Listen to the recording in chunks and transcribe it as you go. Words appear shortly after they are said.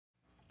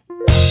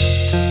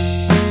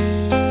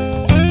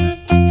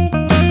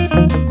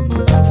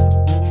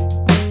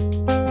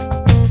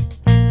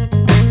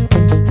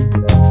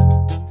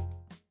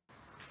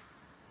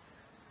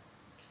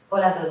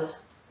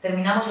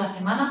Terminamos la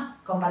semana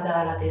con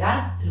patada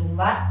lateral,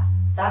 lumbar,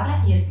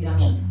 tabla y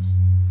estiramientos.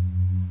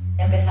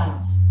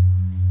 Empezamos.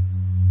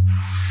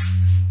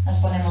 Nos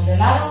ponemos de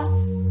lado.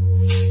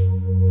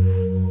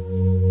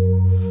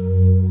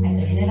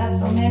 Mete bien el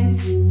abdomen.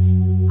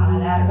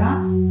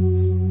 Alarga.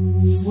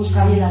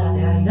 Busca bien la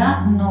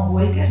lateralidad. No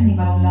vuelques ni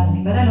para un lado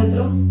ni para el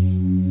otro.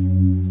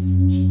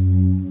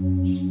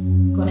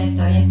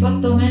 Conecta bien tu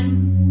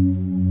abdomen.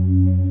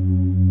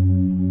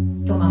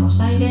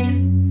 Tomamos aire.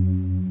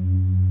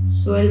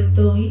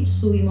 Suelto y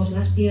subimos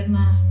las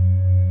piernas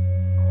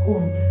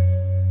juntas.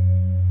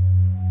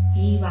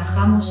 Y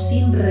bajamos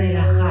sin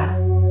relajar.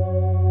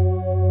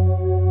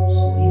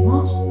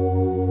 Subimos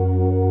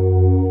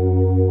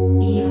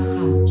y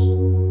bajamos.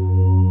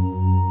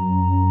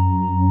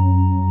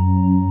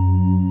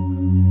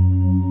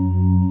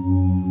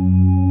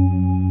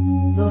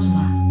 Dos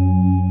más.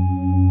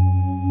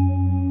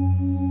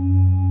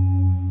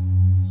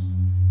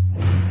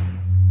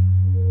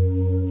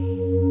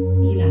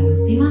 Y la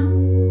última.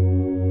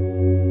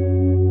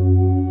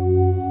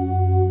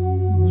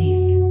 Muy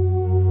bien.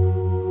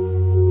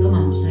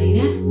 Tomamos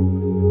aire.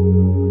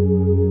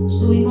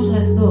 Subimos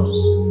las dos.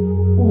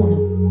 1,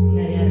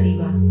 la de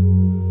arriba,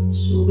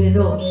 sube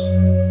 2,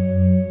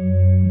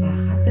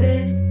 baja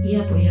 3 y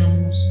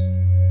apoyamos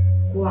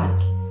 4,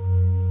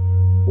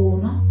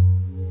 1,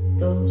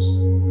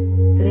 2,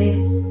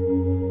 3,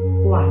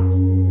 4,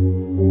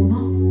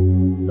 1,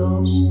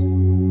 2,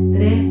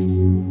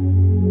 3,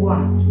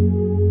 4,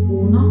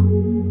 1,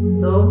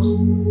 2,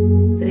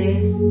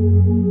 3,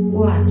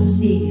 4,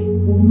 sigue,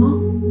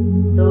 1,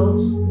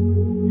 2,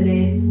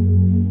 3,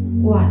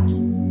 4,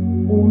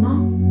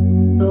 1,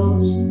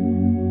 2,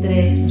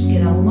 3, nos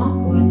queda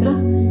 1, 4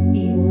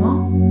 y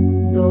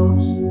 1,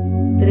 2,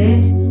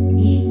 3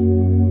 y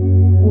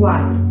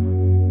 4.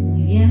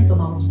 Muy bien,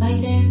 tomamos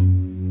aire,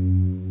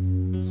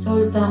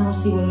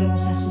 soltamos y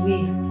volvemos a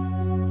subir.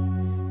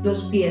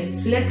 Los pies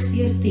flex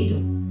y estiro.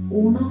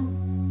 1,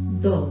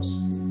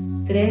 2,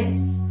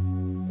 3,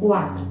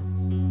 4,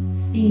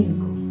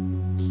 5,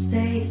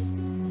 6,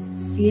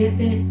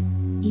 7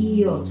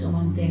 y 8.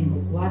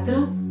 Mantengo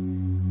 4,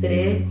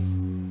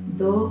 3,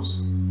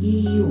 2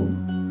 y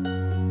 1.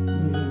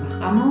 Muy bien,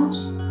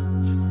 bajamos,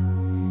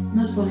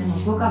 nos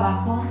ponemos boca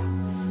abajo,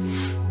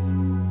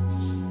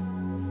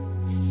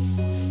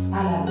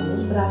 alargo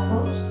los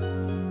brazos,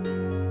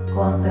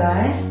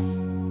 contrae,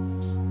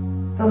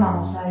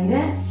 tomamos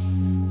aire,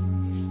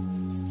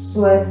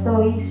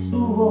 suelto y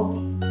subo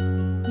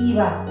y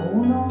bajo.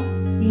 1,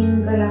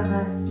 sin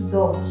relajar,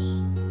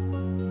 2,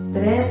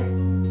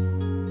 3,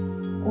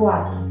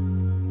 4,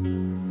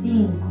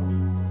 5,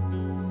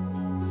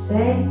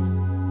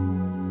 6,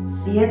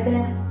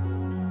 7,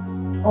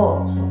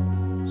 8,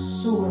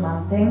 subo y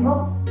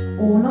mantengo,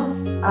 1,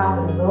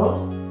 abro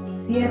 2,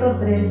 cierro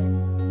 3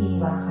 y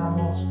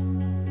bajamos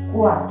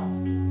 4,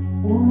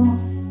 1,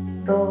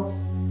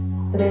 2,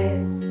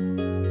 3,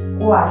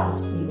 4,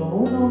 sigo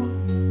 1,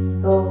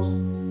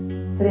 2,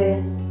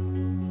 3,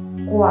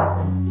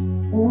 4,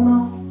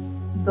 1,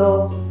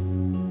 2,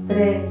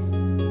 3,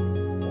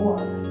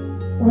 4,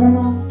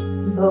 1,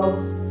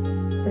 2,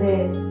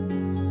 3,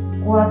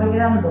 4,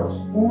 quedan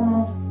 2,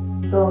 1,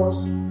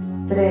 2,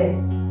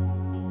 3,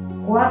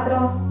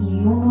 4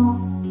 y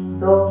 1,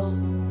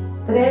 2,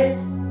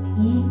 3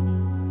 y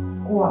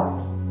 4.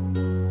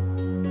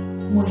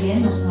 Muy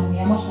bien, nos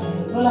cambiamos para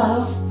el otro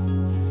lado.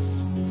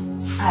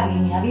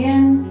 Alinea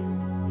bien,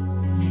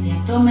 mete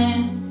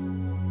abdomen,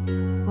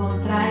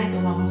 contrae,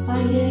 tomamos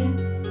aire,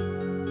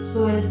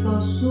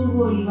 suelto,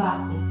 subo y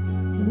bajo.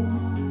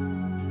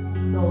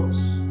 1,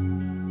 2,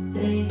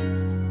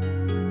 3,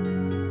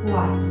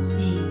 4,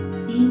 sigue,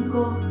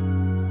 5,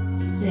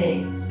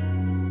 6,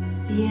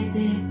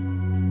 7,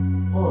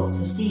 8,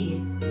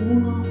 sigue,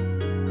 1,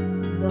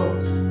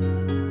 2,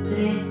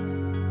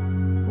 3,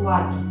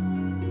 4,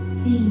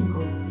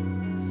 5,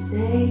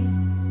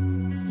 6,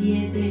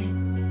 7,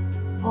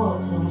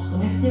 8, vamos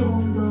con el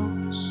segundo,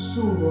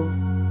 subo,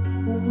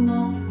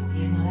 1,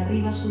 pierna de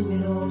arriba, sube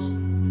 2,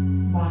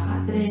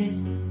 baja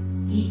 3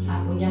 y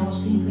apoyamos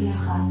sin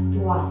relajar,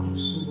 4,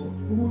 subo,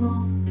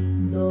 1,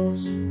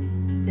 2,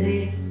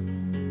 3,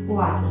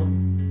 4,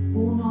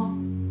 1,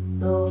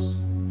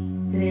 2,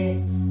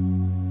 3,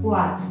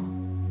 4,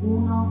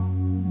 1,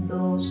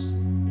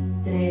 2,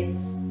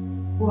 3,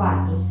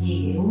 4,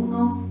 sigue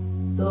 1,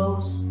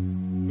 2,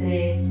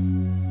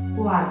 3,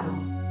 4,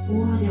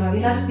 1, lleva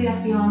bien la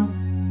respiración,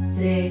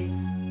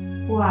 3,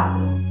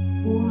 4,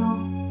 1,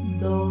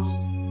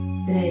 2,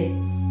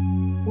 3,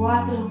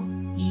 4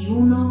 y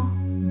 1,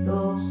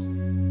 2,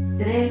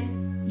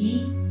 3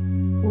 y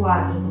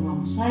 4,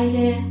 tomamos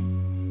aire,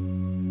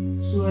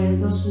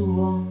 suelto,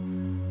 subo,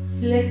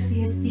 flex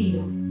y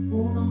estiro,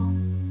 1,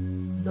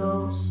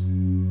 2,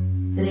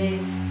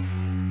 3,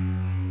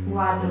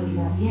 4,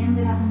 tira bien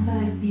de la punta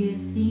del pie,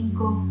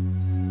 5,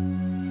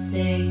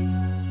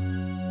 6,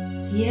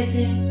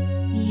 7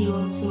 y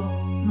 8,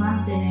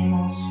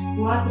 mantenemos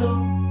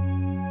 4,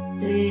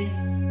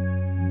 3,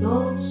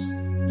 2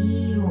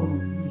 y 1. Muy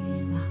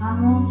bien,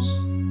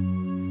 bajamos.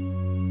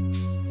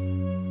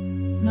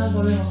 Nos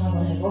volvemos a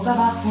poner boca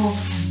abajo,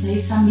 vamos a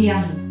ir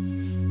cambiando.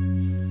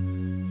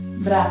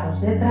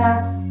 Brazos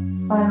detrás,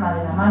 palma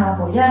de la mano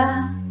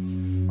apoyada,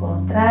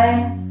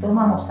 contrae,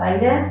 tomamos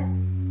aire,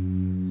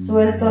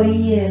 suelto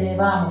y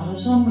elevamos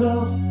los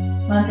hombros,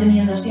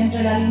 manteniendo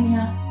siempre la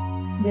línea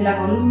de la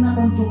columna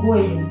con tu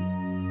cuello.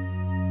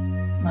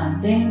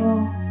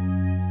 Mantengo,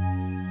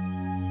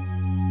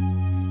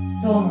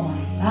 tomo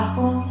y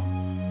bajo,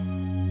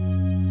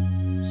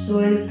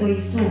 suelto y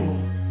subo.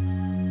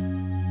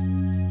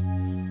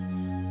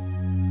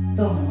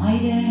 Tomo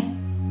aire,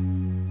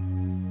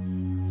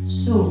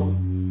 subo.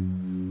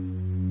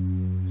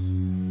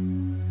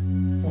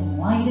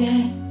 Tomo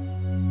aire,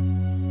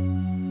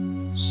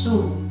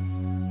 subo.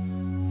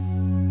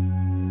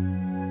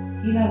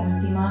 Y la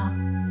última,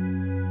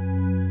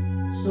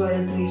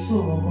 suelto y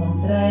subo,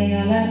 contrae,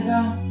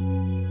 alarga,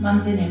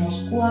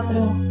 mantenemos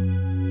 4,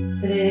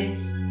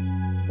 3,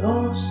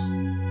 2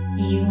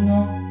 y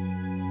 1.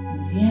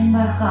 Muy bien,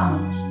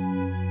 bajamos.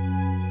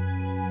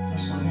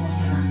 Nos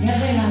volvemos a cambiar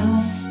de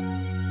lado.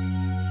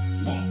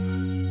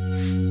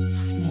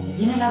 Mete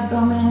bien el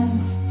abdomen,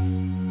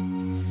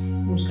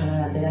 busca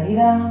la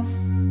lateralidad.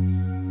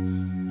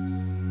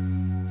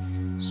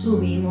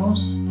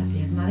 Subimos la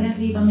pierna de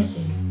arriba, mete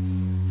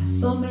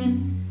el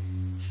abdomen,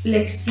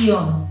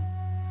 flexiono.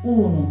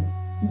 1,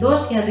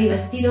 2 y arriba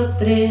estiro.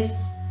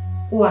 3,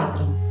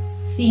 4,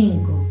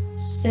 5,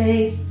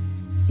 6,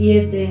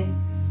 7,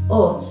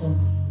 8.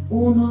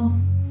 1,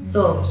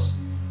 2,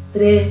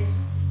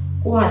 3,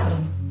 4,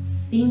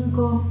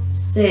 5,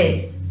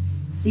 6,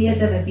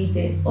 7,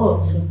 repite,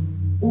 8.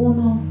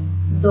 1,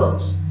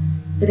 2,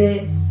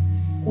 3,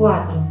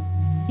 4,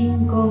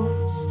 5,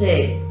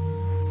 6,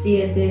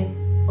 7,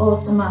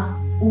 8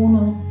 más.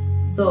 1,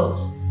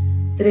 2,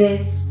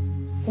 3,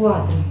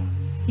 4,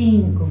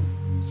 5,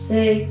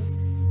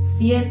 6,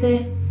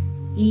 7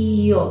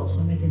 y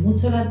 8. Mete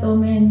mucho el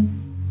abdomen,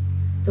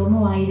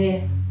 tomo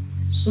aire,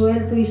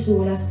 suelto y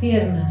subo las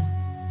piernas.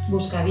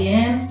 Busca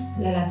bien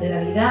la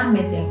lateralidad,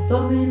 mete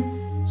abdomen,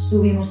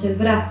 subimos el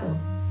brazo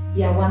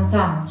y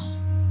aguantamos.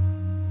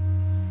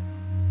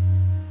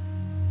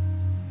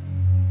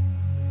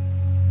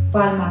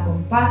 Palma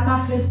con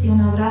palma,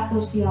 flexiona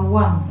brazos y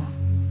aguanta.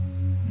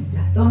 Mete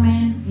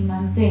abdomen y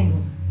mantengo.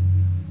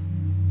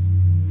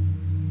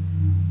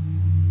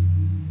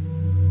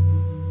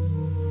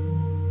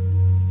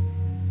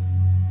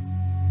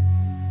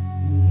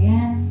 Muy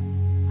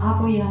bien,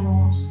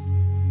 apoyamos,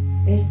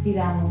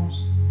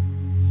 estiramos,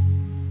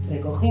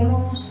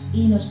 recogemos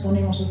y nos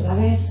ponemos otra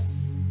vez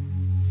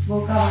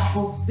boca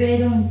abajo,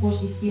 pero en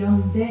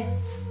posición de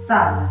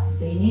tabla.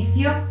 De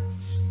inicio,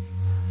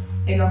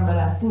 el hombro a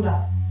la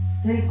altura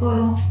del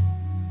codo,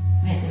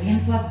 mete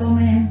bien tu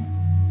abdomen,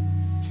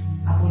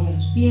 apoya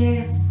los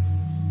pies,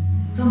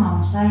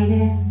 tomamos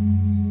aire,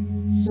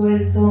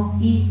 suelto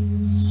y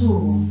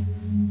subo.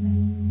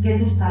 Que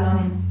tus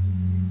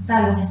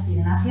talones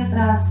tiren hacia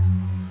atrás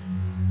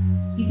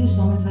y tus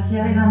hombros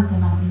hacia adelante,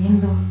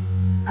 manteniendo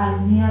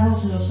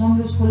alineados los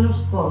hombros con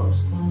los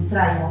codos.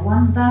 Contrae,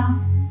 aguanta,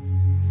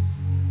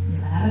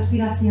 lleva la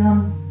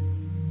respiración,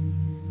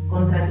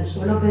 contrae tu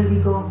suelo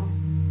pélvico,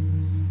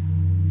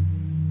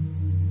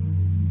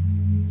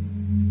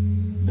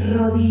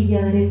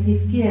 rodilla derecha,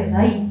 izquierda,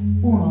 ahí,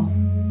 1,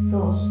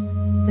 2,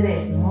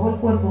 3, muevo el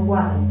cuerpo,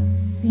 4,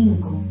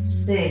 5,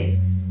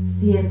 6,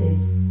 7,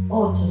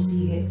 8,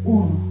 sigue,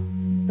 1,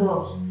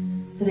 2,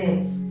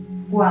 3,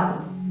 4,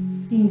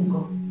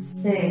 5,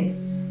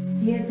 6,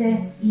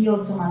 7 y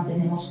 8,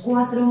 mantenemos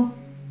 4,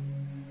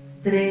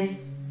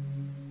 3,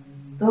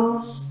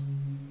 2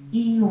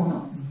 y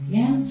 1,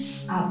 bien,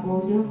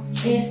 apoyo,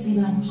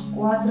 estiramos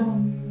 4,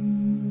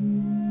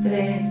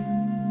 3,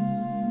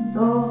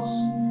 2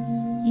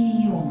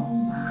 y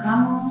 1,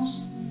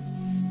 bajamos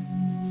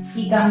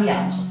y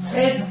cambiamos,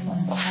 nos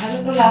ponemos para el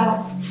otro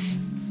lado,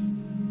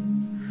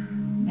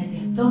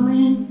 mete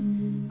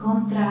abdomen,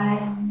 contrae,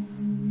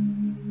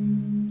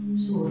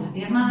 subo la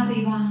pierna de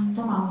arriba,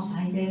 tomamos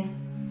aire,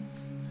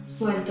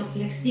 suelto,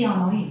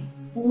 flexiono y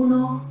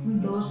 1,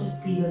 2,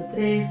 estiro,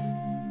 3,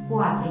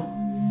 4,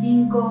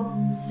 5,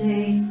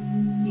 6,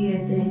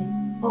 7,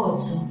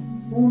 8,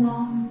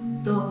 1,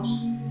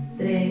 2,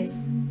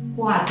 3,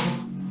 4,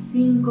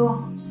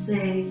 5,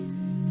 6,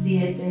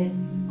 7,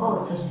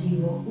 8,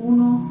 sigo,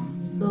 1,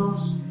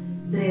 2,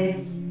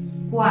 3,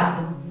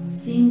 4,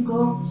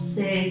 5,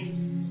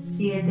 6,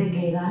 7,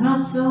 quedan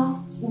 8,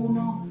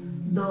 1,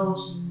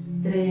 2,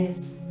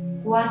 3,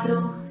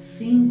 4,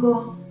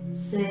 5,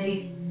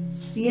 6,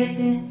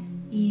 7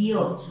 y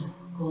 8.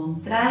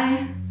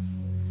 Contrae,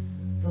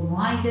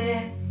 tomo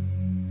aire,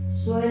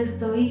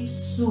 suelto y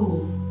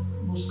subo.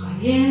 Busca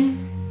bien.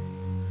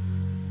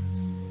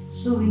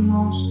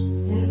 Subimos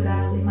el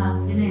brazo y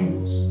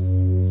mantenemos.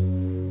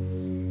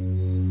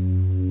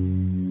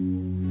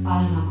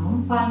 Palma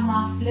con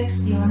palma,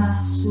 flexiona,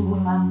 subo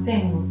y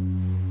mantengo.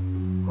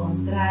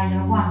 Contrae y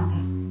aguanta.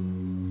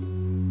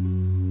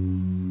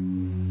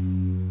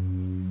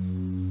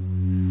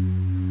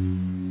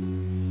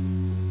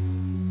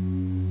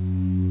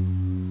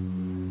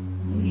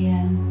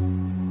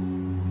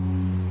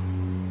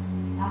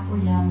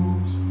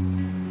 Volvemos.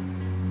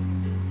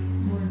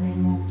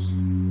 Volvemos.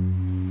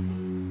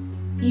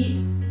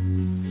 Y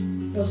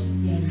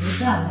posición de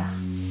tabla.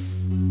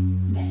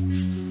 Ven.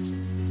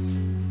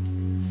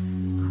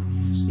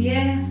 Abre los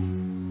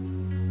pies.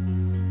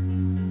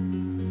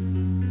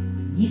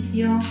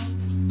 Inicio.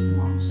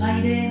 Tomamos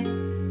aire.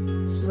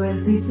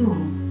 Suelto y subo.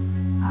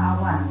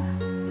 Aguanta.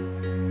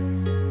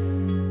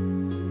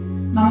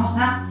 Vamos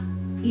a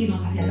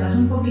irnos hacia atrás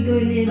un poquito,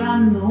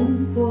 elevando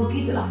un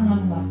poquito la zona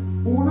lumbar.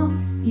 1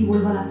 y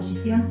vuelvo a la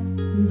posición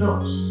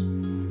 2.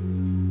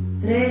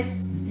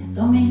 3, de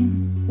abdomen.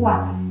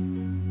 4,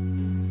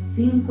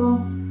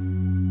 5,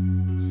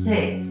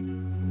 6,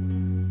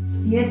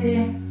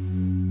 7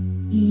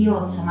 y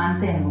 8.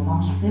 Mantengo.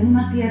 Vamos a hacer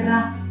una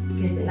sierra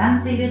que es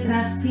delante y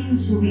detrás sin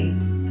subir.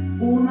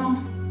 1,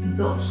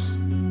 2,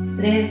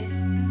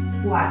 3,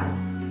 4,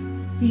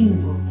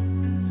 5,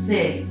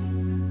 6,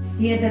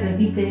 7,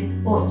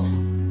 repite, 8.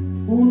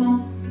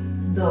 1,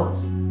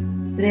 2,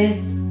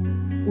 3,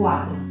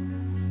 4,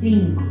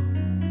 5,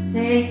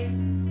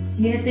 6,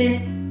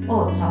 7,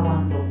 8.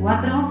 Aguanto.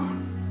 4,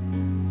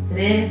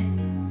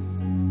 3,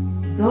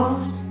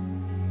 2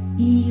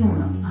 y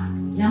 1.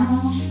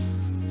 Apoyamos,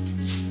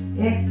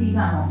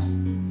 estiramos.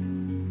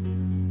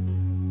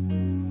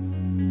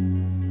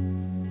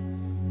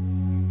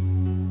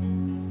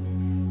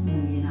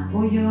 Muy bien,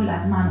 apoyo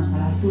las manos a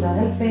la altura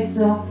del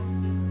pecho.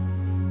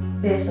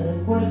 Peso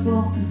del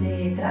cuerpo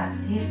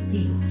detrás,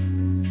 estiro.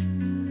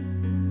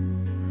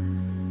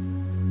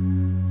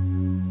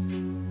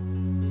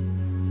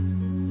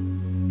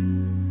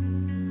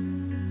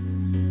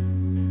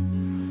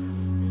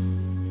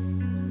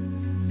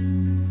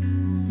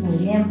 Muy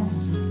bien,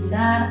 vamos a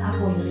estirar,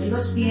 apoyo de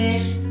los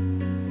pies,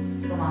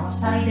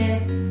 tomamos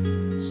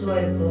aire,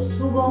 suelto,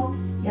 subo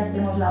y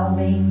hacemos la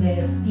V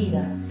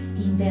invertida.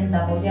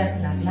 Intenta apoyar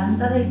la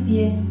planta del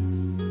pie.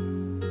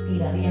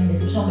 Tira bien de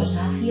tus hombros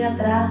hacia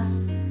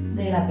atrás,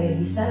 de la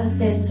pelvis al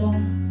techo.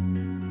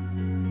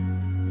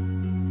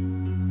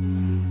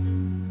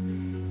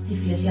 Si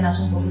flexionas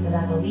un poquito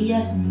las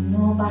rodillas,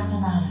 no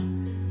pasa nada.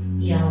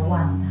 Y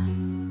aguanta.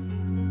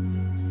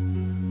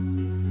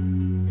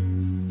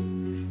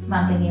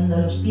 Manteniendo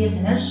los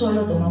pies en el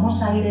suelo,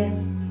 tomamos aire,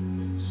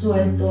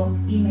 suelto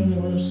y me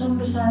llevo los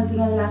hombros a la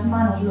altura de las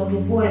manos, lo que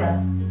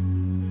pueda,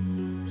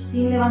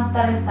 sin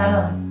levantar el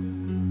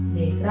talón.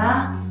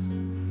 Detrás.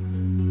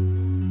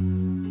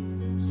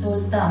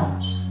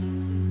 Soltamos.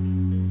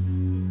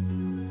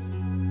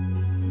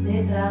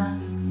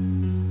 Detrás.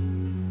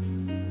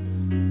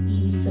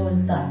 Y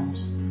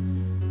soltamos.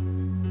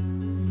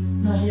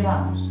 Nos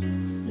llevamos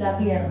la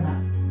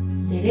pierna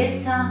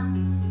derecha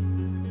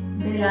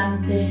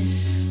delante.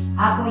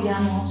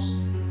 Apoyamos.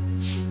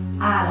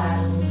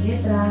 Alargo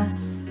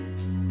detrás.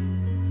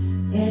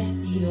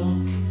 Estiro.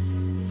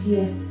 Y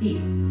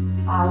estiro.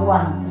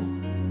 Aguanto.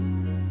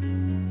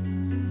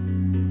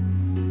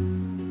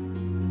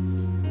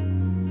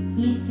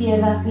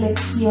 Izquierda,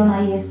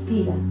 flexiona y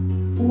estira.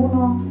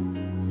 1,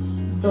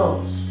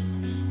 2,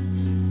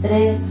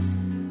 3,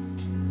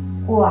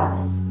 4,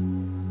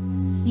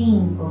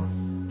 5,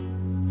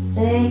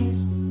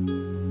 6,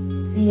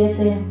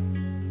 7,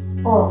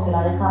 8.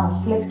 La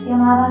dejamos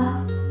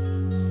flexionada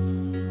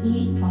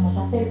y vamos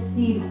a hacer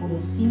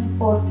círculos sin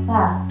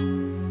forzar.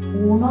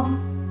 1,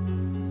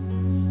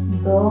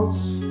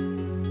 2,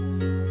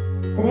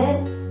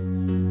 3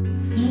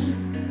 y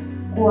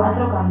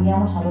 4.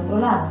 Cambiamos al otro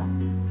lado.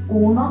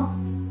 1,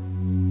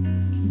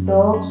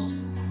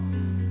 2,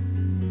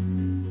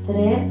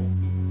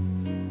 3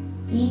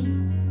 y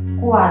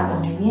 4.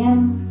 Muy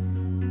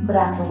bien.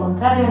 Brazo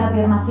contrario a la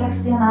pierna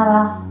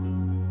flexionada.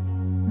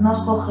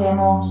 Nos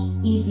cogemos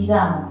y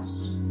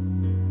tiramos.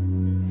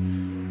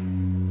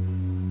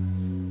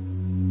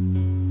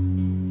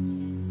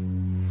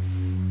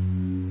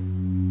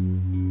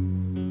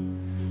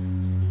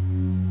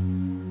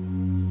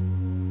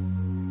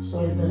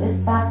 Suelto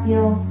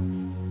despacio.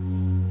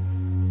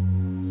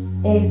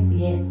 El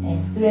pie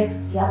en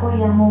flex y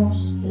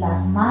apoyamos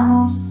las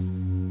manos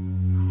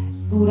a la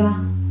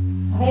altura,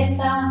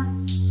 cabeza,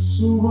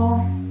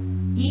 subo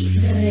y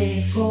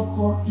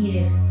recojo y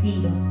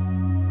estiro.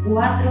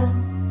 4,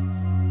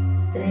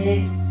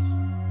 3,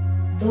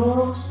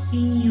 2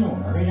 y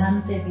 1.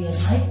 Delante,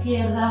 pierna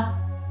izquierda,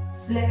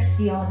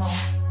 flexiono,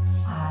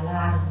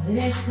 alargo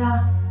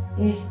derecha,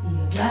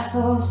 estiro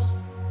brazos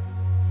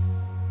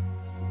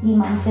y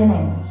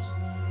mantenemos.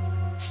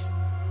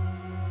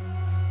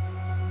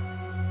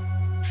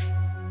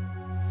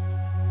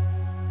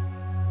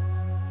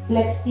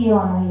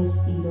 Flexiono y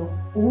estiro.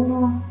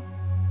 1,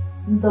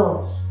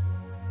 2,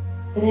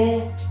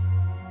 3,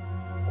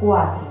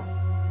 4,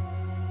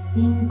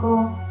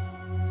 5,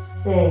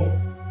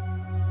 6,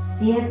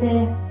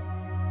 7,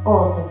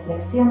 8.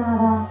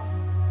 Flexionada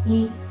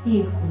y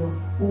círculo.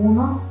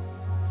 1,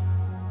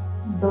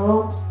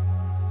 2,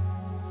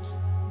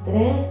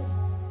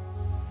 3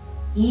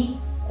 y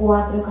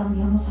 4.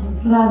 Cambiamos al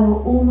otro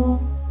lado. 1,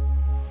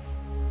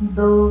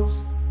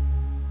 2,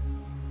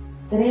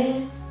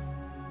 3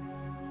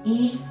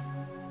 y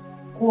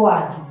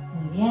 4.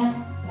 Muy bien.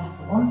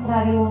 Brazo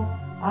contrario.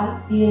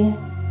 al pie,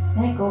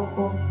 me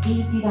cojo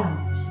y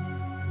tiramos.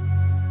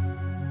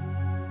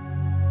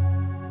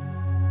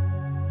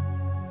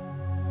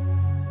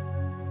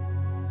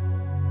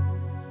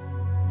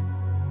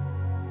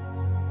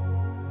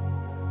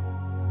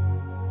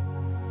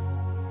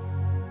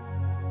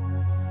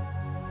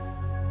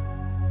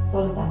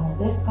 Soltamos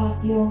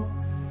despacio,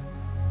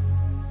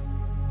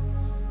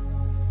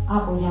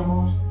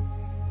 apoyamos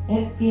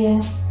el pie,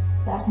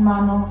 las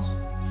manos,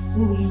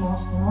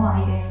 subimos como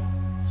aire,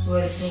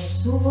 suelto,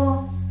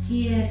 subo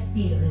y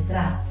estiro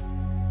detrás.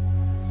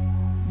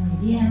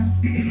 Muy bien,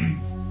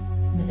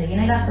 mete bien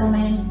el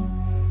abdomen,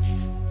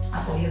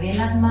 apoyo bien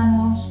las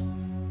manos.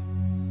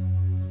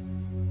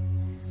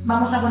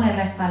 Vamos a poner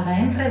la espalda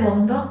en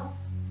redondo,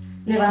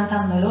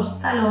 levantando los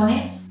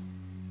talones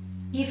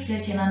y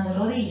flexionando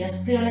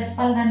rodillas, pero la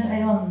espalda en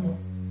redondo.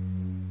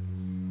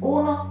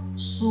 1,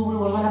 subo y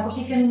vuelvo a la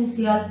posición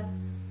inicial.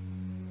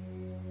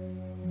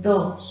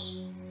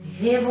 2,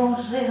 elevo,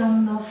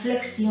 redondo,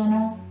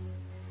 flexiono.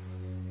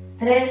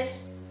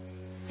 3,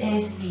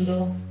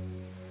 estiro.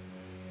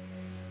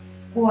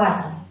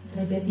 4,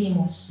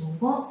 repetimos,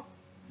 subo,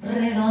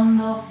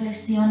 redondo,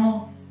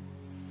 flexiono.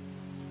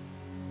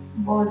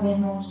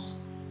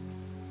 Volvemos.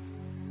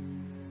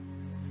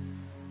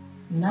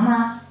 Una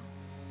más.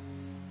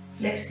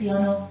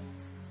 Flexiono,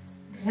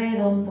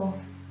 redondo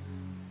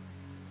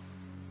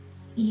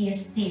y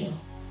estiro.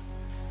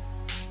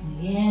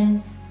 Muy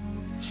bien.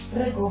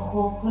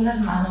 Recojo con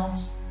las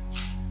manos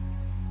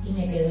y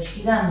me quedo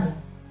estirando.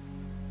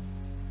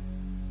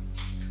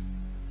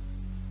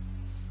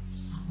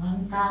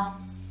 Aguanta.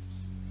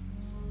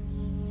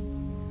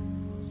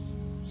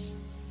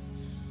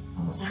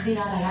 Vamos a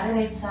girar a la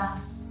derecha.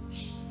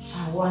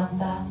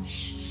 Aguanta.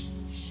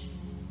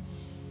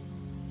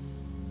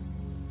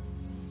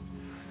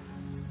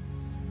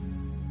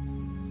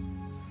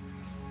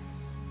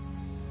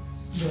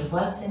 Vuelvo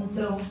al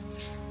centro,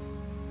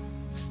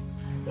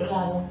 al otro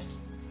lado.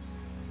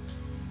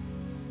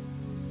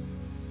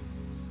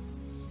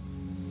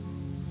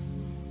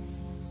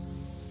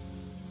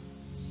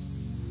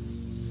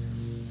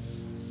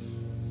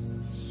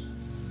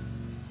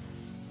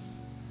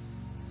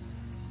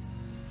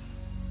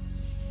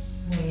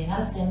 Muy bien,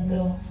 al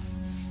centro.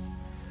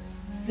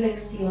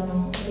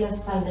 Flexiono la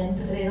espalda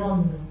en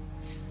redondo.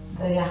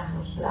 Relajo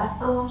los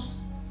brazos.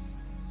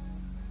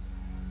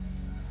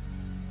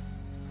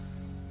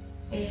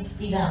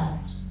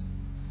 Estiramos.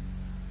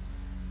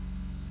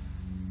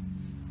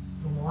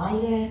 Como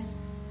aire,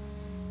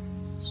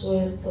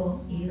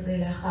 suelto y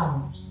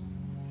relajamos.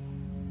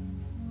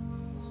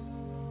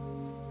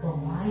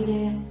 Como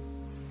aire,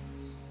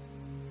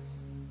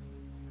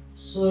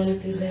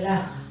 suelto y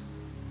relaja.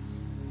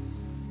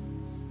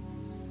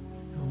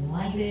 Como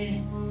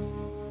aire,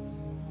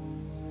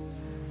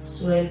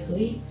 suelto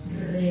y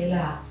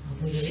relajo.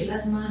 Apoyo de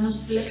las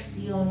manos,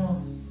 flexiono,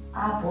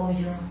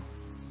 apoyo.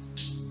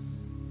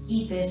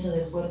 Y peso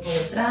del cuerpo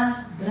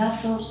detrás,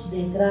 brazos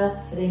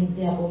detrás,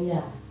 frente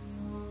apoyado.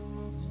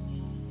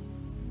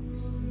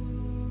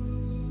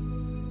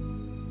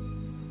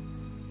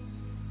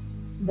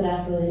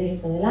 Brazo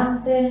derecho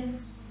delante,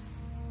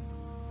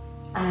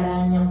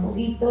 araña un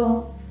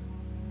poquito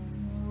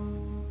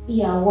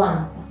y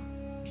aguanta.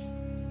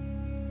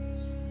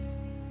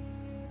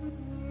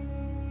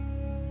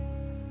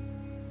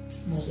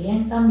 Muy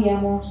bien,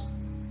 cambiamos.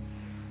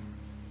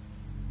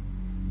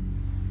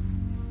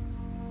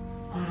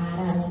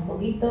 Araña un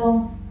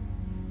poquito.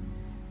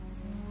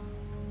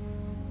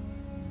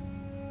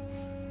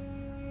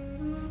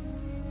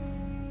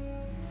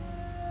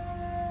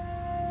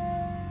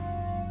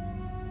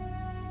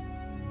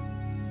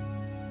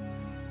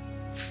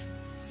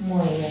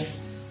 Muy bien.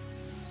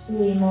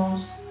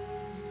 Subimos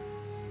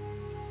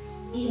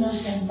y nos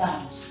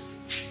sentamos.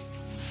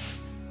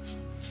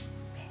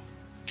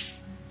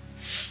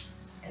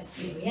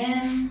 Estiro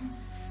bien.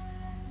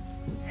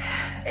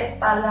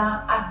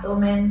 Espalda,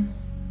 abdomen.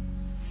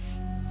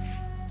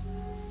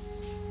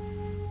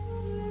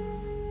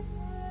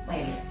 Muy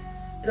bien.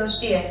 Los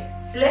pies,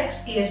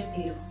 flex y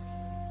estiro.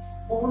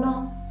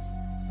 1,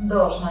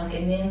 2,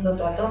 manteniendo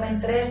tu abdomen.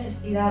 3,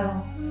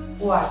 estirado.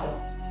 4,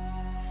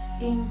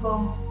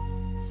 5,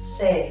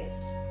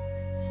 6,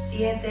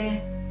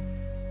 7,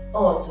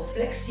 8.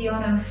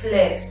 Flexiono en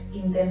flex.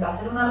 Intento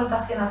hacer una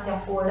rotación hacia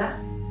afuera.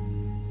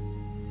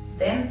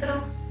 Dentro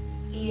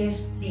y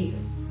estiro.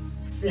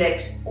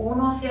 Flex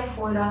 1 hacia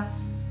afuera.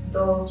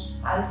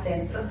 2 al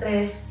centro.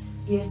 3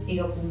 y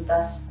estiro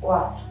puntas.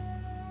 4.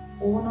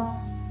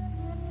 1,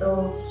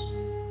 2,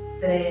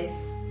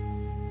 3,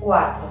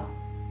 4.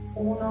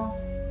 1,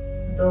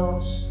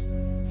 2,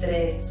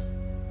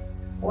 3,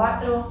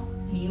 4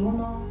 y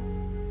 1,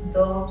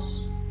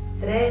 2,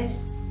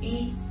 3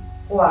 y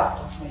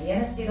 4. Muy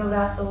bien, estiro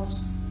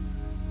brazos,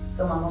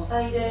 tomamos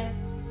aire,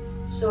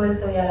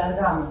 suelto y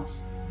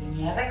alargamos.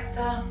 Línea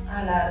recta,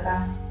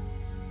 alarga,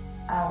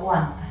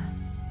 aguanta.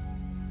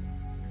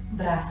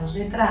 Brazos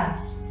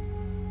detrás.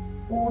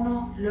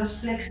 1,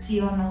 los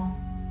flexiono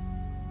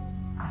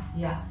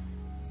hacia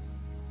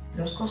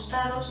los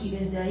costados y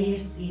desde ahí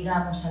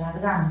estiramos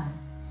alargando.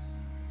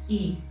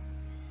 y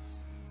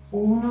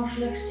 1,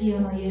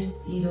 flexiono y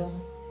estiro,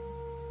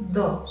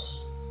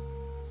 2,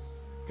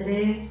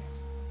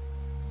 3,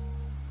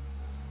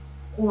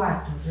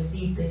 4,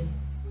 repite,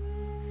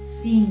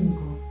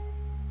 5,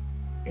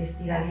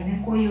 estira bien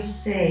el cuello,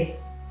 6,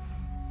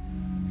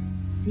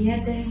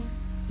 7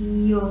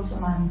 y 8,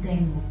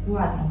 mantengo,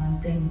 4,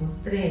 mantengo,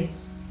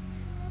 3,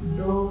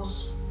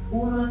 2,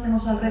 1, lo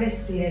hacemos al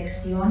revés,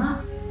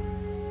 flexiona,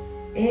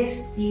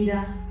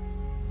 estira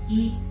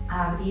y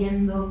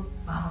abriendo,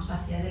 vamos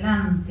hacia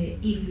adelante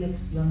y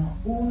flexiono,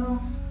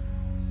 1,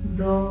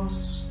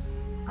 2,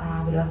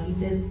 abro,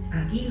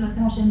 aquí lo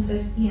hacemos en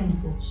 3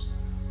 tiempos,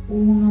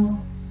 1,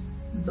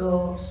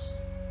 2,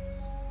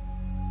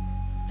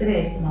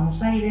 3,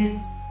 tomamos aire,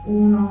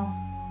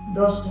 1,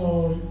 2,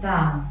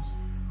 soltamos,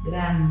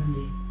 grande,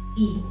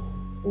 y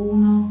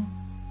 1,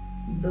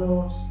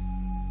 2,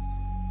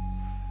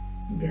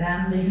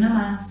 grande y una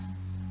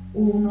más,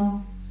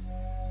 1,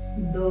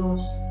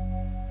 2,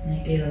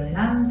 me quedo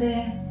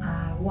delante,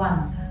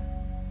 aguanta,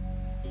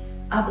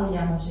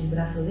 apoyamos el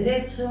brazo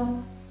derecho,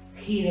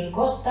 giro el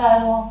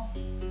costado,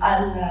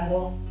 al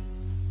lado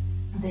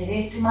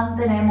derecho y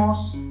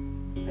mantenemos,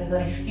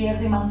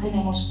 izquierdo y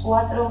mantenemos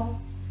 4,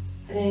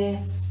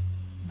 3,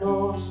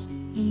 2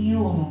 y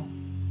 1,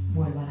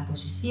 vuelvo a la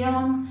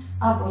posición,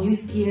 apoyo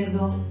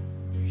izquierdo,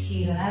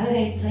 giro a la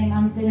derecha y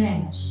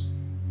mantenemos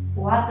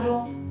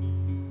 4,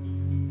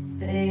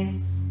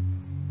 3,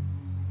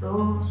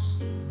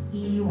 2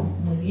 y 1.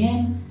 Muy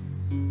bien.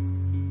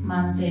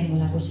 Mantengo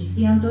la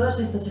posición. Todos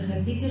estos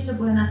ejercicios se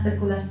pueden hacer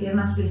con las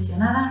piernas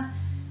flexionadas.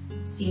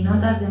 Si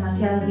notas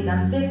demasiada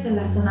tirantez en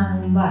la zona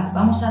lumbar,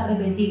 vamos a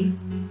repetir.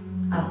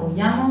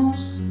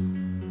 Apoyamos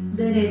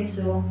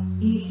derecho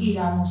y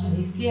giramos a la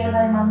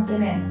izquierda y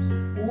mantenemos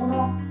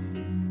 1,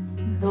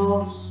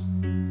 2,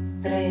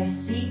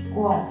 3 y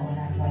 4.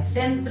 Alargo al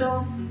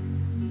centro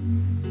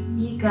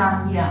y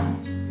cambiamos.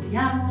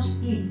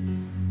 Apoyamos y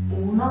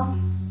 1,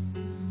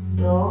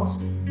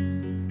 2,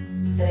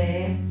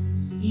 3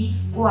 y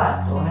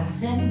 4. Al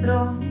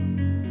centro,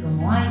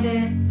 tomo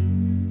aire,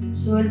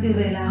 suelto y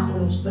relajo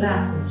los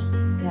brazos.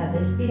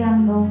 Quédate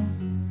estirando.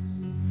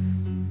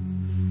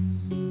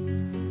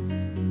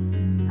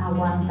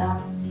 Aguanta.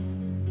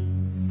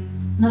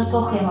 Nos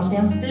cogemos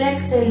en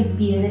flex el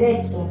pie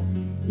derecho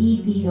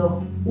y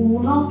tiro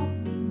 1,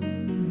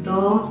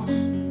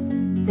 2,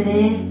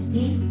 3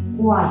 y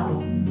 4.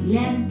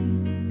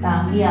 Bien,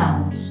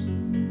 cambiamos.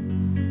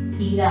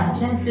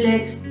 Giramos en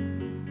flex,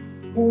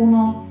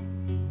 1,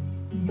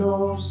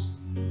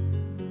 2,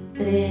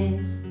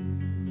 3,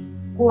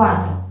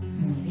 4.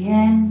 Muy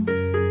bien.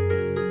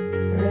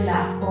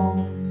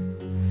 Relajo.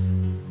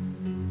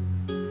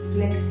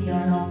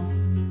 Flexiono.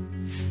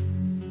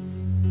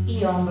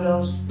 Y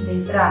hombros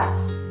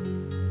detrás.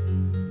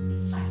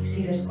 Aquí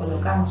sí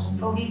descolocamos un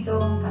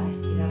poquito para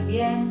estirar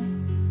bien.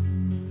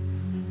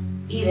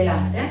 Y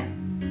delante.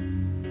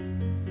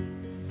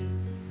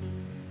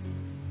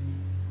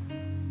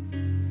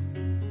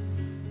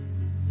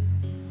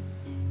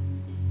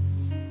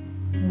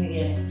 Muy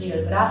bien, estiro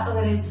el brazo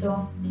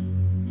derecho,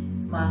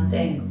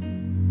 mantengo.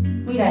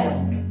 Mira el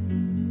hombro.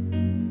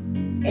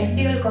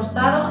 Estiro el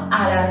costado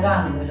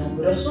alargando el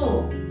hombro,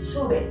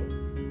 sube,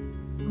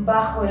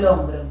 bajo el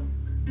hombro.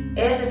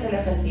 Ese es el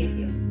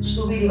ejercicio,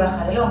 subir y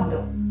bajar el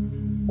hombro.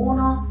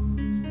 1,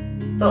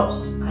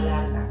 2,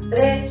 alarga,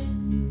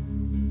 3,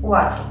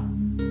 4,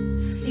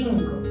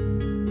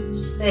 5,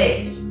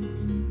 6,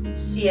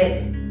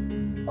 7,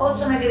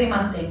 8, me quedo y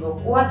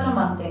mantengo, 4,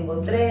 mantengo,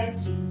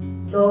 3,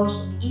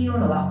 2 y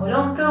 1, bajo el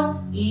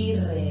hombro y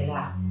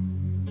relajo.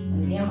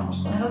 Muy bien, vamos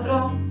con el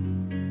otro.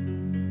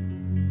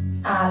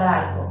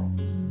 Alargo.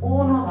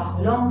 1,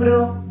 bajo el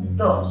hombro,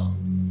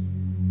 2,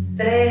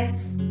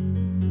 3,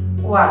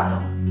 4,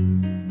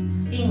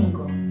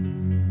 5,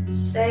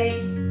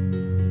 6,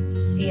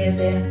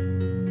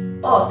 7,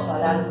 8.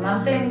 Alargo y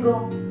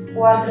mantengo.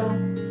 4,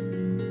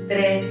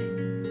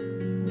 3,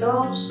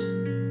 2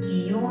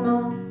 y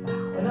 1.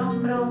 Bajo el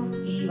hombro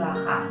y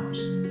bajamos.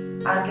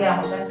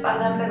 Arqueamos la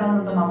espalda en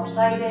redondo, tomamos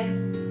aire,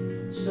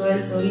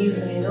 suelto y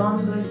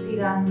redondo,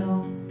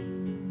 estirando,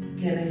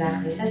 que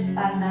relaje esa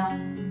espalda,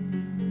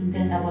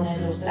 intenta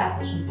poner los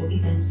brazos un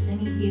poquito en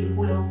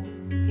semicírculo,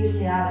 que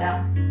se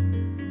abra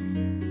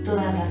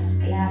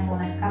la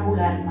zona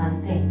escapular y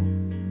mantengo.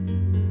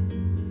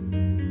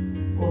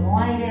 Como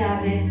aire,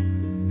 abre,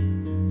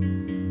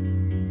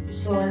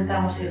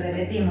 soltamos y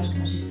repetimos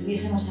como si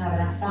estuviésemos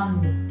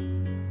abrazando.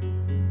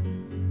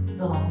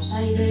 Tomamos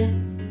aire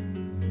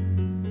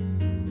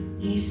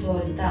y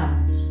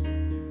soltamos.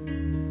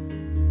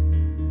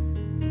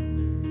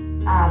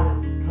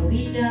 Abro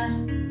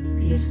rodillas,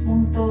 pies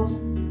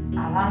juntos,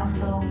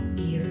 avanzo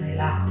y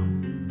relajo.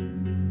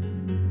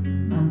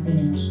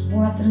 Mantenemos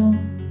 4,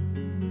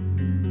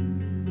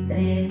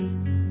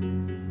 3,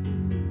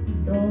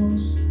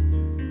 2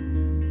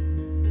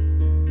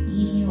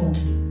 y 1.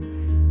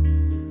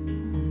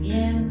 Muy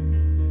bien.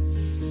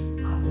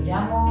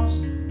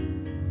 Apoyamos.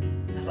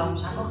 Nos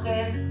vamos a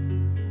coger.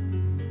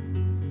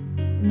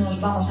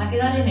 Nos vamos a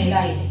quedar en el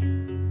aire.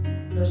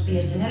 Los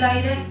pies en el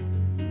aire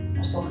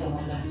Nos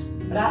cogemos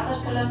los brazos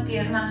con las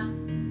piernas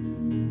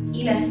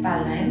y la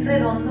espalda en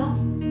redondo.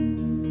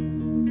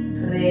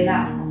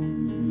 Relajo.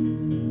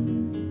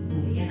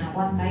 Muy bien,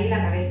 aguanta ahí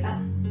la cabeza.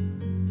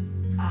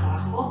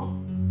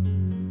 Abajo.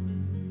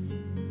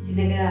 Si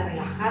te queda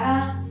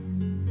relajada,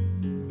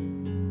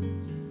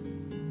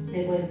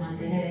 te puedes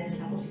mantener en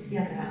esa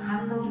posición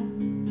relajando.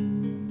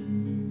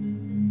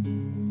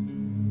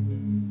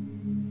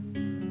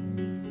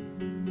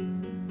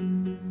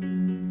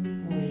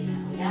 Muy bien,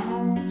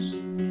 apoyamos,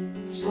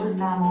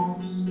 soltamos,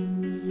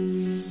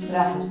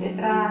 brazos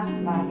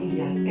detrás,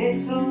 barbilla al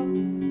pecho,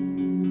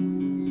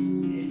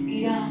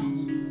 estira.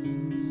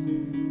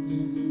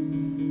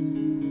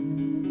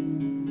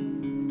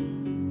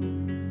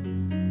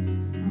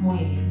 Muy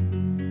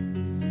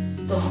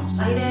bien, tomamos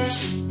aire.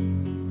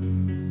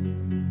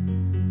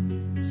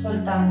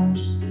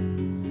 Soltamos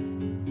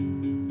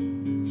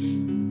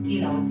y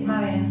la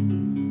última vez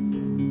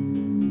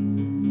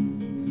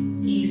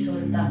y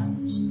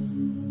soltamos.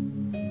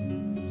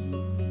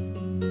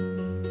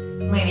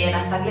 Muy bien,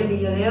 hasta aquí el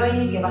vídeo de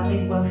hoy, que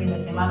paséis buen fin de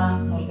semana,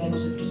 nos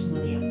vemos el próximo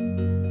día.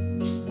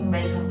 Un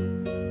beso.